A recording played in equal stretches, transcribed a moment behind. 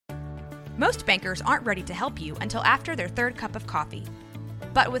Most bankers aren't ready to help you until after their third cup of coffee.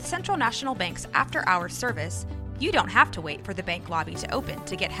 But with Central National Bank's after-hours service, you don't have to wait for the bank lobby to open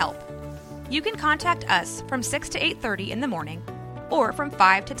to get help. You can contact us from 6 to 8:30 in the morning or from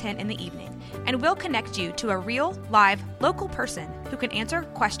 5 to 10 in the evening, and we'll connect you to a real, live, local person who can answer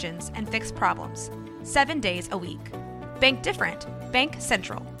questions and fix problems 7 days a week. Bank different. Bank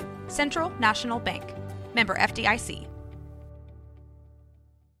Central. Central National Bank. Member FDIC.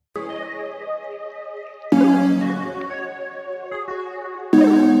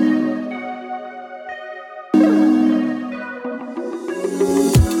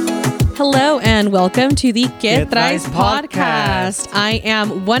 Hello and welcome to the ¿Qué Traes podcast. I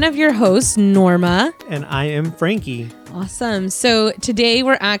am one of your hosts, Norma. And I am Frankie. Awesome. So today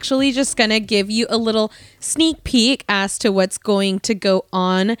we're actually just going to give you a little sneak peek as to what's going to go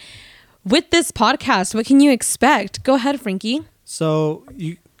on with this podcast. What can you expect? Go ahead, Frankie. So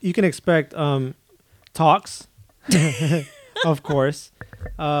you can expect talks, of course.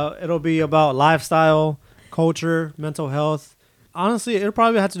 It'll be about lifestyle, culture, mental health. Honestly, it'll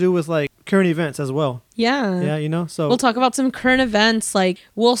probably have to do with like current events as well. Yeah. Yeah, so we'll talk about some current events. Like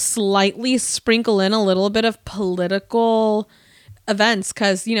we'll slightly sprinkle in a little bit of political events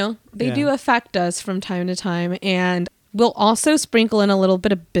because, they do affect us from time to time. And we'll also sprinkle in a little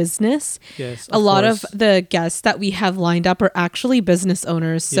bit of business. Yes. A lot of the guests that we have lined up are actually business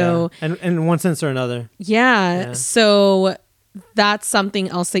owners. So, and in one sense or another. Yeah. So that's something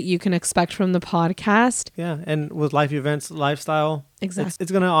else that you can expect from the podcast. Yeah. And with life events, lifestyle. Exactly.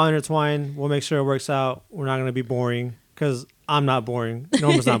 It's going to all intertwine. We'll make sure it works out. We're not going to be boring because I'm not boring.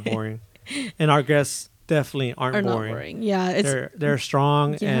 Norma's not boring. And our guests definitely aren't boring. Yeah. They're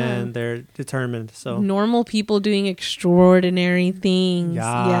strong and they're determined. So normal people doing extraordinary things.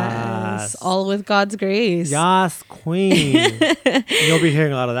 Yes. All with God's grace. Yes, queen. You'll be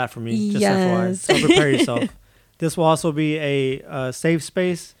hearing a lot of that from me. Just FYI. So prepare yourself. This will also be a safe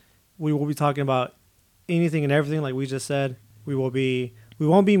space. We will be talking about anything and everything, like we just said. We won't be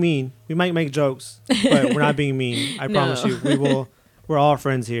mean. We might make jokes, but we're not being mean. I promise you. We're all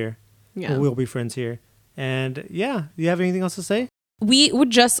friends here. Yeah. We'll be friends here. And yeah, do you have anything else to say? We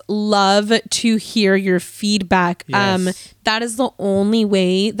would just love to hear your feedback. Yes. That is the only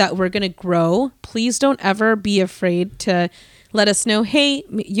way that we're going to grow. Please don't ever be afraid to let us know, hey,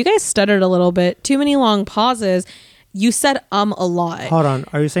 you guys stuttered a little bit. Too many long pauses. You said a lot. Hold on.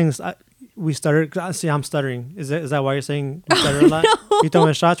 Are you saying we stuttered? See, I'm stuttering. Is that why you're saying we stutter a lot? No. You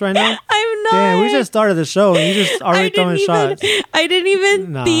throwing shots right now? I'm not. Damn, we just started the show and you just already throwing shots. I didn't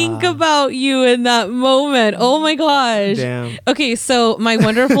even think about you in that moment. Oh my gosh. Damn. Okay, so my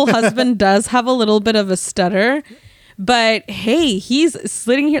wonderful husband does have a little bit of a stutter. But hey, he's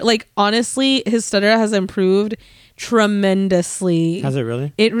sitting here. Like, honestly, his stutter has improved tremendously. Has it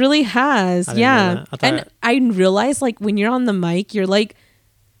really? It really has. Yeah. And I realized, like, when you're on the mic, you're like,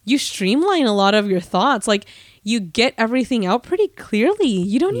 you streamline a lot of your thoughts. Like, you get everything out pretty clearly.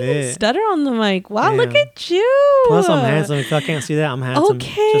 You don't even stutter on the mic. Wow, look at you. Plus, I'm handsome. If y'all can't see that, I'm handsome.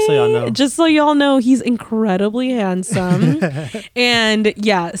 Okay. Just so y'all know. Just so y'all know, he's incredibly handsome. And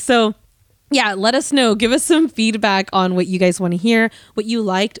yeah, so yeah, let us know. Give us some feedback on what you guys want to hear, what you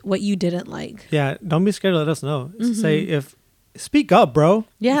liked, what you didn't like. Yeah, don't be scared to let us know. Mm-hmm. Speak up, bro.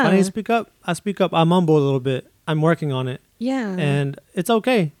 Yeah. If I need to speak up, I speak up. I mumble a little bit. I'm working on it. Yeah. And it's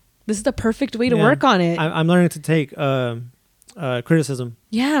okay. This is the perfect way to work on it. I'm learning to take criticism.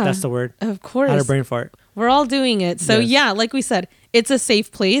 Yeah. That's the word. Of course. I had a brain fart. We're all doing it. So yeah, like we said, it's a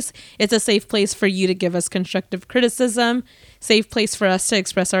safe place. It's a safe place for you to give us constructive criticism. Safe place for us to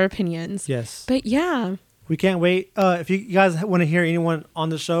express our opinions. Yes. But yeah. We can't wait. If you guys want to hear anyone on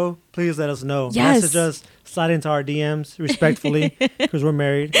the show, please let us know. Yes. Message us, slide into our DMs respectfully because we're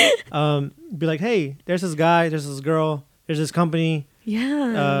married. Be like, hey, there's this guy, there's this girl, there's this company.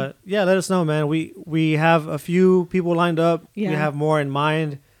 Yeah. Let us know, man. We have a few people lined up. Yeah. We have more in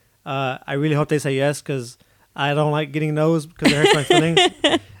mind. I really hope they say yes because I don't like getting no's because it hurts my feelings.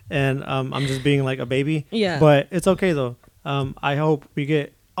 And I'm just being like a baby. Yeah. But it's okay though. I hope we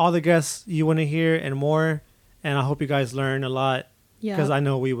get all the guests you want to hear and more. And I hope you guys learn a lot because I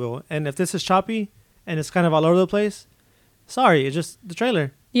know we will. And if this is choppy and it's kind of all over the place, sorry, it's just the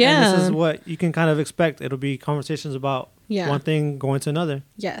trailer. Yeah. And this is what you can kind of expect. It'll be conversations about one thing going to another.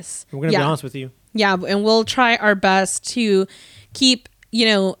 Yes. And we're going to be honest with you. Yeah. And we'll try our best to keep,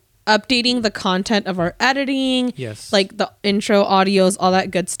 updating the content of our editing. Yes. Like the intro audios, all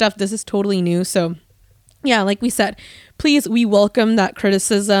that good stuff. This is totally new. So yeah, like we said, please, we welcome that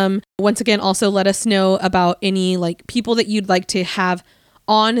criticism. Once again, also let us know about any like people that you'd like to have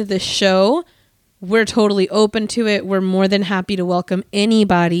on the show. we're totally open to it. We're more than happy to welcome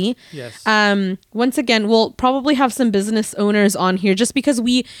anybody. Yes. Once again, we'll probably have some business owners on here just because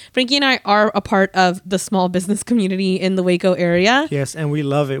Frankie and I are a part of the small business community in the Waco area. Yes, and we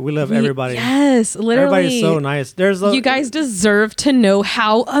love it. We love everybody. Yes, literally. Everybody's so nice. You guys deserve to know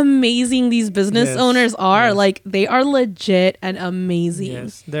how amazing these business owners are. Yes. Like, they are legit and amazing.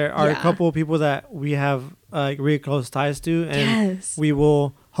 Yes, there are a couple of people that we have really close ties to, and we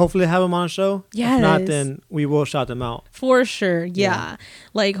will hopefully have them on a show. Yes. If not, then we will shout them out. For sure. Yeah.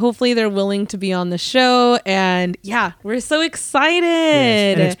 Like, hopefully they're willing to be on the show. And yeah, we're so excited.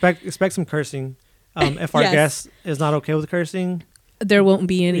 Yes. And expect some cursing. If our guest is not okay with cursing, there won't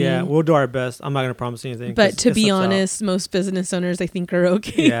be any. Yeah, we'll do our best. I'm not going to promise anything. But to be honest, most business owners, I think, are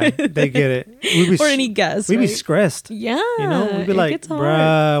okay. Yeah, they get it. Or any guests. We'd be stressed. Yeah. You know, we'd be like,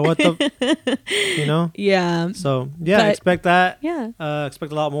 bruh, what the, you know? Yeah. So, yeah, expect that. Yeah.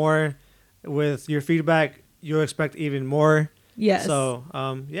 Expect a lot more. With your feedback, you'll expect even more. Yes. So,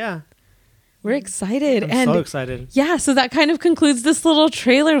 yeah. We're excited. I'm so excited. Yeah, so that kind of concludes this little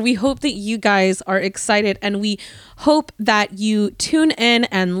trailer. We hope that you guys are excited, and we hope that you tune in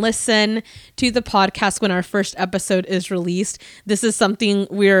and listen to the podcast when our first episode is released. This is something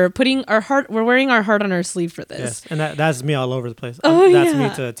we're wearing our heart on our sleeve for this. Yes, and that's me all over the place. That's me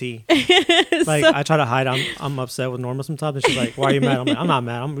to a T. Like, I try to hide. I'm upset with Norma sometimes, and she's like, "Why are you mad?" I'm like, "I'm not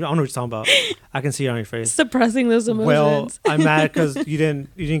mad. I don't know what you're talking about. I can see it on your face." Suppressing those emotions. Well, I'm mad because you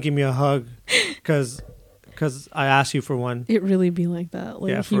didn't give me a hug because I asked you for one. It really be like that.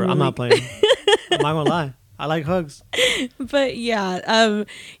 Like, yeah, I'm not playing. I'm not gonna lie. I like hugs. But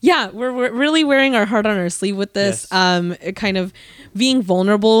yeah, we're really wearing our heart on our sleeve with this, kind of being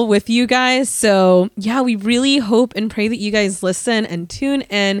vulnerable with you guys. So yeah, we really hope and pray that you guys listen and tune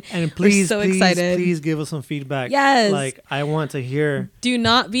in. And please, please give us some feedback. Yes. Like, I want to hear. Do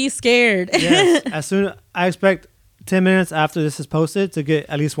not be scared. Yes. I expect 10 minutes after this is posted to get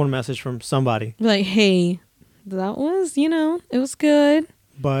at least one message from somebody. Like, hey, that was, it was good.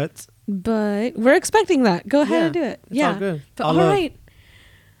 But we're expecting that. Go ahead and do it. It's all good. But all right.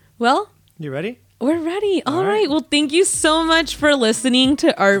 Well, you ready? We're ready. All right. Well, thank you so much for listening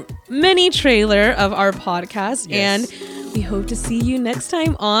to our mini trailer of our podcast. Yes. And we hope to see you next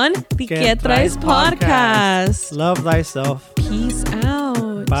time on the ¿Qué Traes podcast. Love thyself. Peace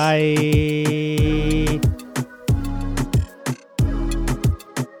out. Bye.